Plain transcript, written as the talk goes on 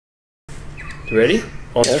You ready?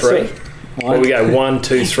 On Yeah, three. Well, we go 1,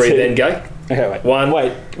 2, 3, then go. Okay, wait. One.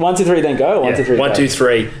 Wait. 1, 2, 3, then go. Or 1, 2, 3. 1, 2,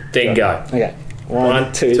 3, then go. Okay.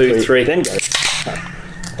 1, 2, 3, then go.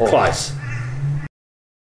 Oh. Close.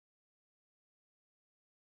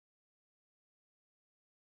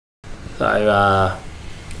 So,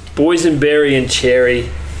 boysenberry and cherry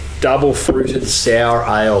double fruited sour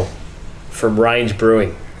ale from Range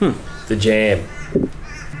Brewing. The jam.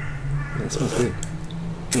 That smells good.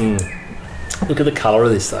 Look at the colour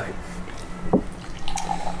of this though.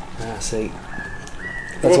 Ah, see.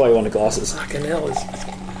 That's why you wanted glasses. Fucking hell,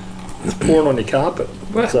 it's pouring on your carpet.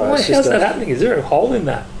 Sorry, How's that happening? Is there a hole in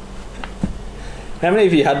that? How many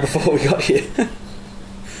have you had before we got here?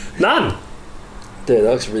 None. Dude,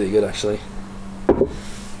 that looks really good actually. I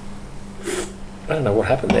don't know what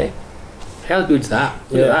happened there. How good's that?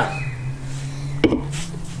 Look at that.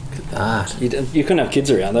 Look at that. You couldn't have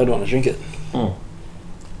kids around, they'd want to drink it. Oh.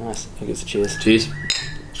 Nice. I'll give us a cheers. Cheers.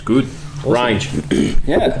 It's good. Awesome. Range.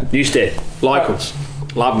 Yeah. Newstead. Locals.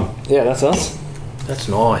 Love them. Yeah, that's us. That's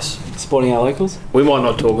nice. Supporting our locals. We might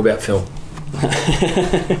not talk about film.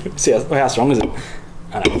 See, how strong is it?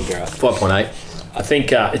 I don't know. 5.8. I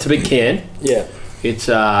think it's a big can. Yeah. It's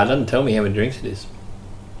doesn't tell me how many drinks it is.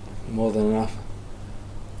 More than enough.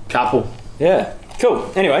 Couple. Yeah.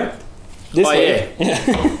 Cool. Anyway. This week.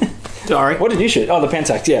 Yeah. Sorry. What did you shoot? Oh, the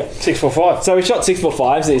Pentax, yeah. 645. So we shot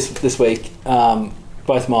 645s this week.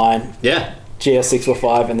 Both mine. Yeah.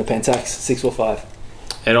 GS645 and the Pentax 645.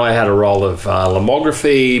 And I had a roll of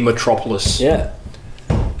Lomography Metropolis. Yeah.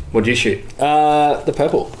 What did you shoot? The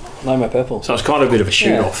purple. Lomo Purple. So it's kind of a bit of a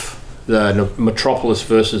shoot-off. The Metropolis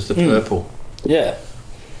versus the purple. Yeah.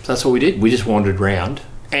 So that's what we did. We just wandered round.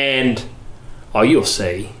 And, you'll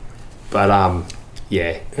see. But,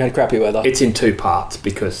 yeah. We had crappy weather. It's in 2 parts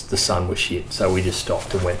because the sun was shit. So we just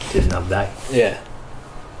stopped and went to another day. Yeah.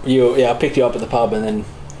 I picked you up at the pub and then...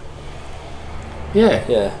 Yeah.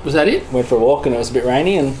 Yeah. Was that it? Went for a walk and it was a bit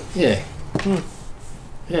rainy and... Yeah.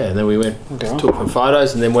 Yeah, and then we went, took some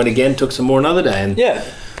photos and then went again, took some more another day. And yeah.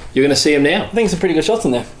 You're going to see them now. I think some pretty good shots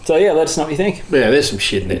in there. So yeah, let us know what you think. Yeah, there's some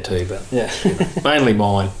shit in there too, but yeah. Mainly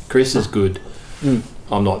mine. Chris is good.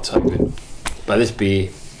 I'm not so good. But this beer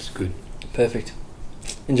is good. Perfect.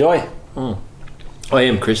 Enjoy. I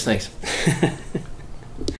am, Chris, thanks.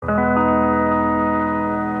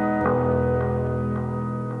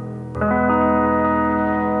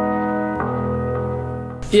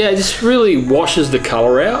 Yeah, it just really washes the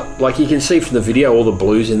colour out. Like you can see from the video, all the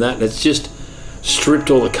blues in that, and it's just stripped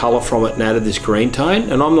all the colour from it and added this green tone,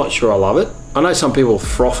 and I'm not sure I love it. I know some people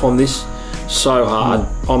froth on this so hard.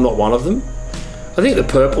 I'm not one of them. I think the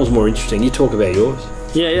purple's more interesting. You talk about yours.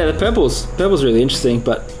 Yeah, the purple's really interesting,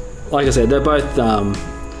 but like I said, they're both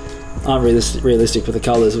aren't realistic with the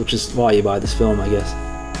colours, which is why you buy this film, I guess.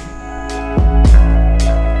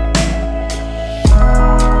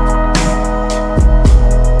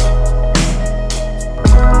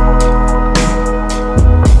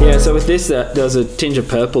 Yeah, so with this, there was a tinge of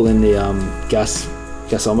purple in the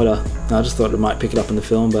gasometer. And I just thought it might pick it up in the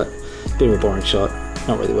film, but a bit of a boring shot.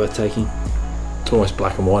 Not really worth taking. It's almost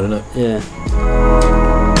black and white, isn't it? Yeah.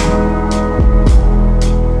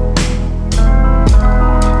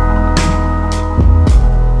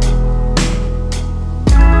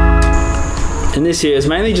 And this here is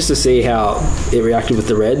mainly just to see how it reacted with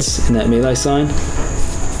the reds in that melee sign.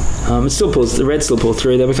 It still pulls, the reds still pull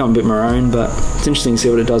through. They become a bit maroon, but it's interesting to see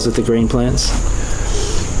what it does with the green plants.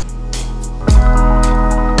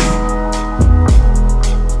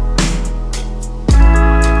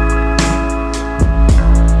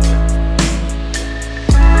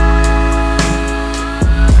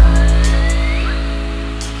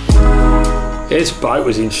 This boat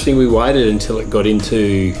was interesting. We waited until it got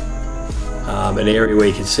into an area where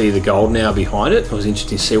you could see the gold now behind it. It was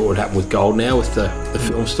interesting to see what would happen with gold now with the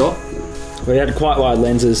film stock. We had quite wide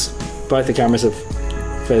lenses. Both the cameras are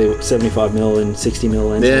fairly 75mm and 60mm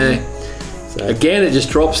lenses. Yeah. So. Again, it just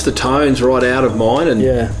drops the tones right out of mine, and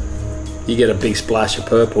you get a big splash of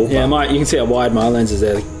purple. Yeah, you can see how wide my lens is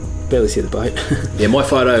there. You barely see the boat. Yeah, my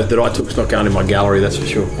photo that I took is not going in my gallery, that's for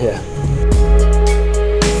sure. Yeah.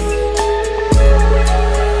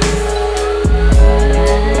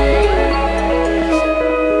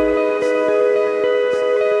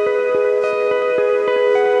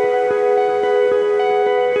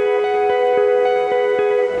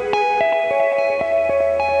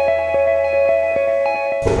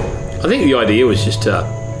 I think the idea was just to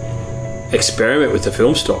experiment with the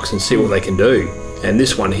film stocks and see what they can do. And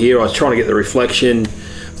this one here, I was trying to get the reflection,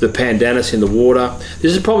 the pandanus in the water.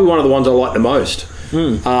 This is probably one of the ones I like the most.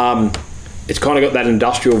 It's kind of got that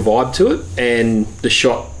industrial vibe to it, and the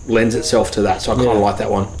shot lends itself to that. So I kind of like that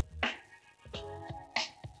one.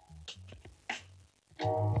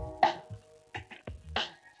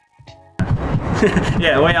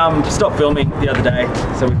 Yeah, we stopped filming the other day,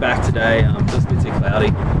 so we're back today. It was a bit too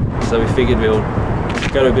cloudy, so we figured we'll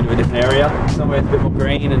go to a bit of a different area, somewhere with a bit more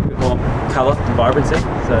green and a bit more colour and vibrancy.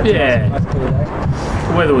 So yeah, nice clear day.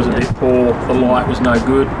 The weather was a bit poor, the light was no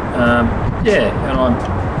good. Yeah, and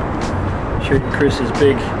I'm shooting Chris's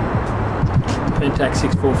big Pentax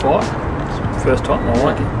 645. First time, I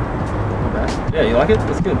like it. Yeah, you like it?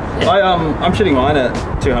 That's good. Yeah. I'm shooting mine at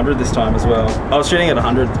 200 this time as well. I was shooting at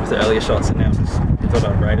 100 with the earlier shots, and now I thought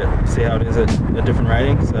I'd rate it, see how it is at a different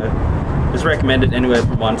rating. So just recommend it anywhere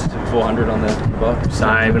from 1 to 400 on the box.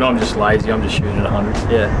 Same, and I'm just lazy. I'm just shooting at 100.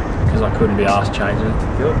 Yeah, because I couldn't be asked changing it.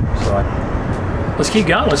 Cool. So let's keep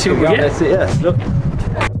going. Let's see what we get. That's it. Yeah. Look.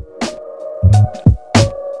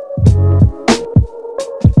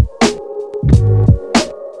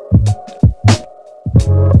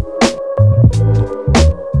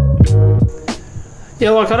 Yeah,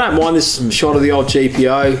 like I don't mind this shot of the old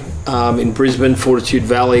GPO in Brisbane, Fortitude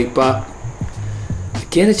Valley, but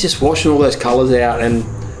again, it's just washing all those colours out, and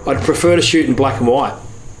I'd prefer to shoot in black and white.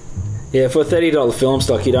 Yeah, for a $30 film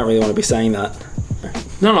stock, you don't really want to be saying that.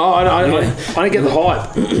 No, I don't get the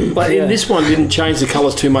hype. But in this one, didn't change the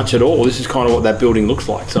colours too much at all. This is kind of what that building looks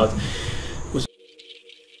like. So it was.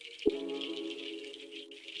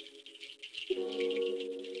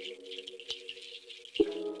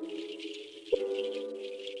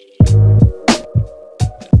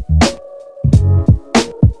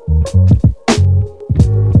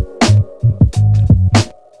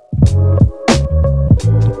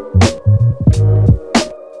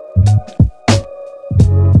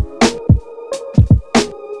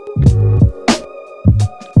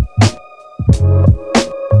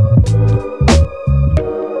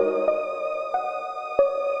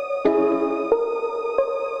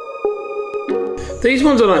 These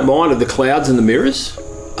ones I don't mind are the clouds and the mirrors.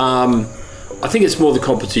 I think it's more the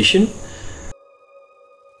composition.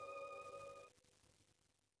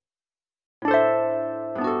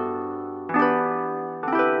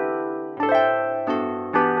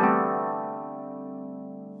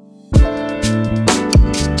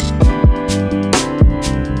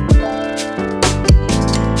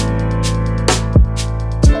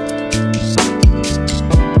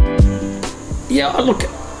 Yeah, look,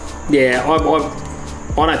 yeah, I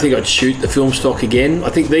don't think I'd shoot the film stock again. I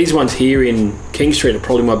think these ones here in King Street are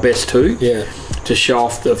probably my best two. Yeah. To show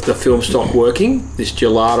off the film stock working. This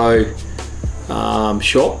gelato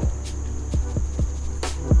shop.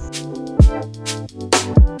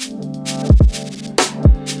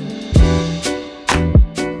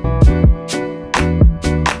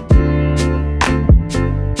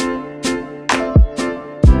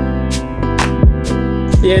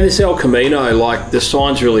 Yeah, this El Camino, like the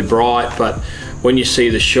sign's really bright, but when you see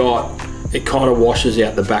the shot, it kind of washes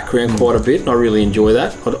out the background quite a bit, and I really enjoy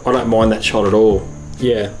that. I don't mind that shot at all.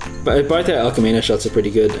 Yeah, but both our El Camino shots are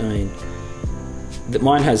pretty good. I mean,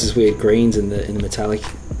 mine has this weird greens in the metallic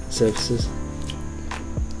surfaces.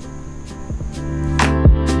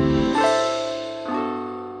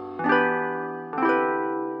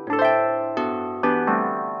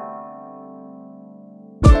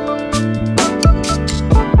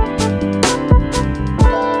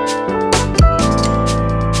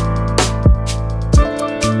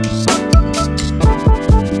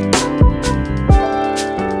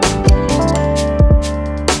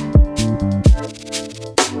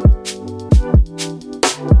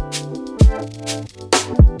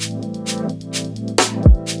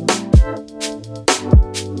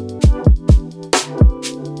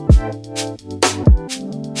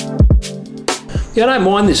 Yeah, I don't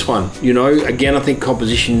mind this one. You know, again, I think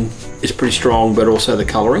composition is pretty strong, but also the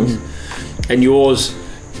colourings. And yours,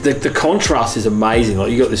 the contrast is amazing.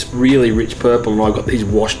 Like you got this really rich purple, and I've got these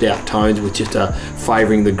washed out tones, which just are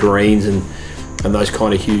favouring the greens and those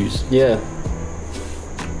kind of hues. Yeah.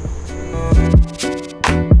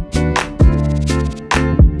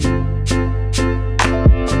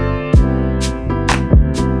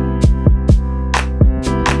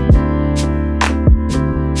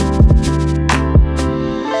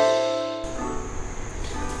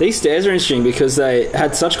 These stairs are interesting because they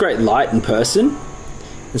had such great light in person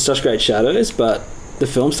and such great shadows, but the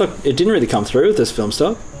film stock, it didn't really come through with this film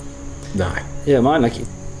stock. No. Yeah, mine like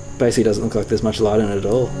basically doesn't look like there's much light in it at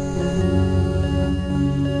all.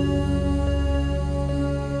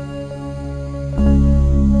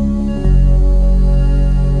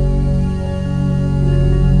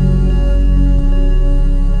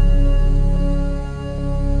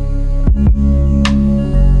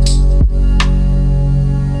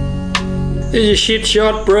 There's a shit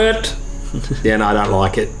shot, Brett. Yeah, no, I don't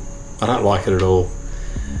like it. I don't like it at all.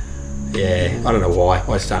 Yeah, I don't know why.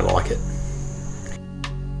 I just don't like it.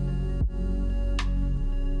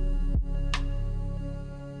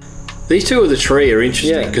 These two of the tree are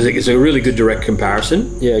interesting because it's a really good direct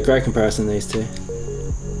comparison. Yeah, great comparison, these two.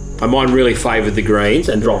 Mine really favoured the greens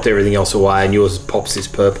and dropped everything else away, and yours pops this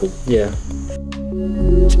purple. Yeah.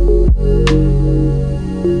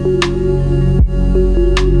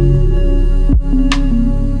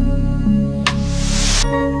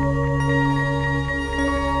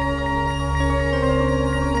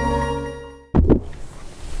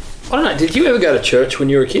 I don't know, did you ever go to church when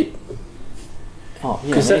you were a kid? Oh,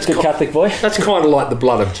 yeah, that's a good Catholic boy. That's kind of like the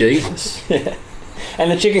blood of Jesus. Yeah. And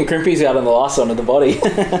the chicken crimpies out on the last one of the body.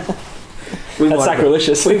 That's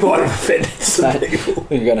sacrilegious. We might have offended some people.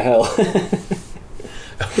 We're going to hell.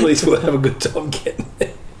 At least we'll have a good time getting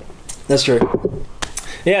there. That's true.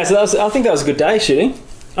 Yeah, so I think that was a good day shooting.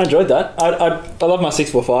 I enjoyed that. I love my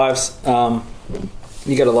 645s.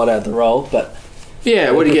 You get a lot out of the roll, but...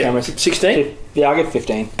 Yeah, what do you get? 16? Yeah, I get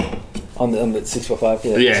 15 on the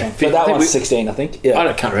 645. Yeah. But that one's 16, I think. Yeah.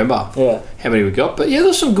 I can't remember how many we got, but yeah,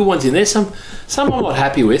 there's some good ones in there. Some I'm not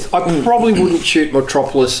happy with. I probably wouldn't shoot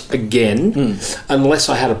Metropolis again unless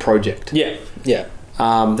I had a project. Yeah, yeah.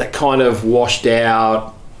 That kind of washed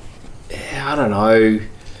out. I don't know.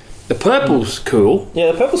 The purple's cool.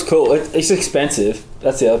 Yeah, the purple's cool. It's expensive.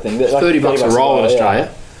 That's the other thing. Like $30 a roll in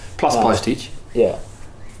Australia, plus postage. Yeah.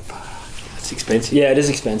 Expensive. Yeah, it is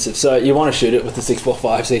expensive. So you want to shoot it with the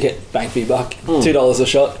 645 so you get bang for your buck. $2 a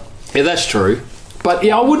shot. Yeah, that's true. But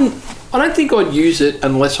yeah, I don't think I'd use it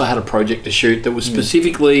unless I had a project to shoot that was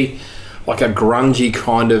specifically like a grungy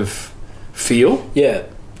kind of feel. Yeah.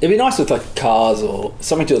 It'd be nice with like cars or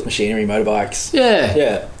something to do with machinery, motorbikes. Yeah.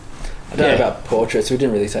 Yeah. I don't know about portraits. We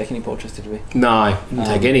didn't really take any portraits, did we? No, didn't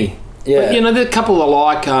take any. Yeah. But, you know, there's a couple I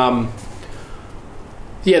like.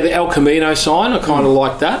 The El Camino sign, I kind of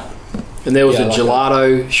like that. And there was a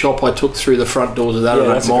gelato shop I took through the front doors of that.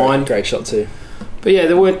 I don't mind. Great shot too. But yeah,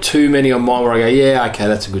 there weren't too many on mine where I go, yeah, okay,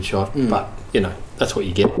 that's a good shot. But, you know, that's what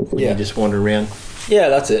you get when you just wander around. Yeah,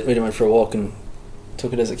 that's it. We went for a walk and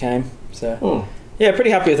took it as it came. So, yeah,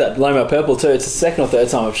 pretty happy with that Lomochrome Purple too. It's the second or third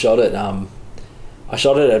time I've shot it. I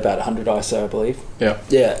shot it at about 100 ISO, I believe. Yeah.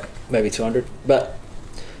 Yeah, maybe 200. But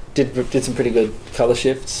did some pretty good colour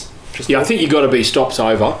shifts. Yeah, I think you've got to be stops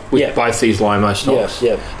over with both these Lomo stops.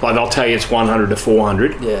 Yeah. Like I'll tell you it's 100 to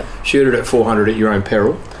 400. Yeah. Shoot it at 400 at your own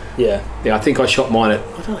peril. Yeah. Yeah, I think I shot mine at,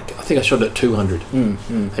 I think I shot it at 200.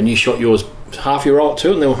 And you shot yours half your roll at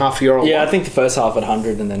 2 and then half your roll at 1. I think the first half at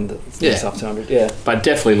 100 and then the next half 200. Yeah. But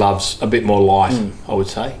definitely loves a bit more light, I would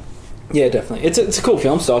say. Yeah, definitely. It's a cool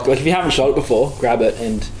film stock. Like if you haven't shot it before, grab it,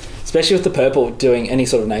 and especially with the purple, doing any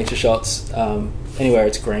sort of nature shots, anywhere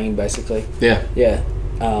it's green basically. Yeah. Yeah.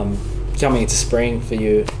 Coming into spring for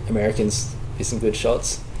you Americans is some good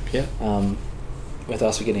shots. Yeah. With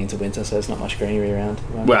us, we're getting into winter, so there's not much greenery around.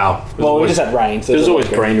 Well, we just had rain. So there's always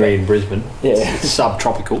greenery in Brisbane. Yeah. It's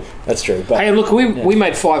subtropical. That's true. But, hey, look, we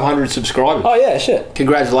made 500 subscribers. Oh yeah, shit.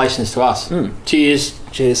 Congratulations to us. Cheers,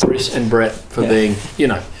 Chris and Brett for being,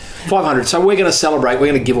 500. So we're going to celebrate. We're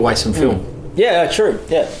going to give away some film. Yeah, true.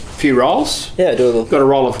 Yeah. A few rolls. Yeah, do a little. Got a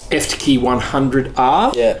roll of F-Key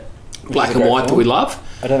 100R. Yeah. Black and white that we love.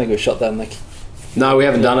 I don't think we've shot that in like... No, we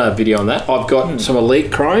haven't done a video on that. I've got some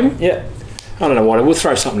Elite Chrome. Yeah. I don't know what. We'll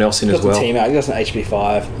throw something else in as well. Got the team out. You got some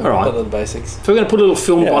HB5. All right. Got the basics. So we're going to put a little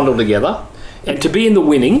film bundle together. And to be in the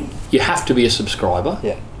winning, you have to be a subscriber.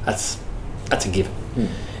 Yeah. That's a given.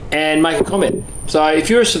 And make a comment. So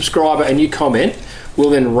if you're a subscriber and you comment,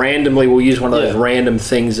 we'll use one of those random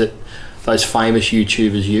things that those famous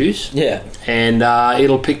YouTubers use. Yeah. And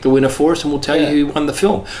it'll pick the winner for us and we'll tell you who won the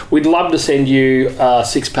film. We'd love to send you a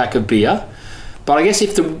 6-pack of beer. But I guess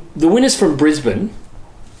if the winner's from Brisbane,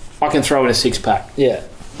 I can throw in a 6-pack. Yeah.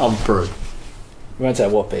 Of brew. We won't say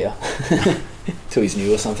what beer. Till he's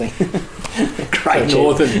new or something. Great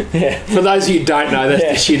Northern. Yeah. For those of you who don't know,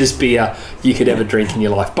 that's the shittest beer you could ever drink in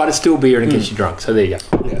your life. But it's still beer and it gets you drunk. So there you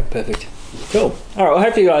go. Yeah, perfect. Cool. All right. Well, I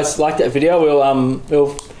hope you guys liked that video.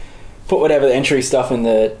 We'll put whatever the entry stuff in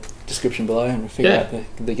the description below and figure out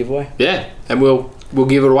the giveaway. Yeah. And we'll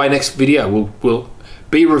give it away next video. We'll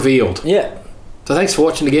be revealed. Yeah. So thanks for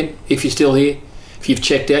watching again. If you're still here, if you've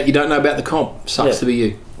checked out, you don't know about the comp. Sucks to be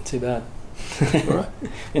you. Too bad. All right.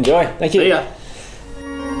 Enjoy. Thank you. See ya.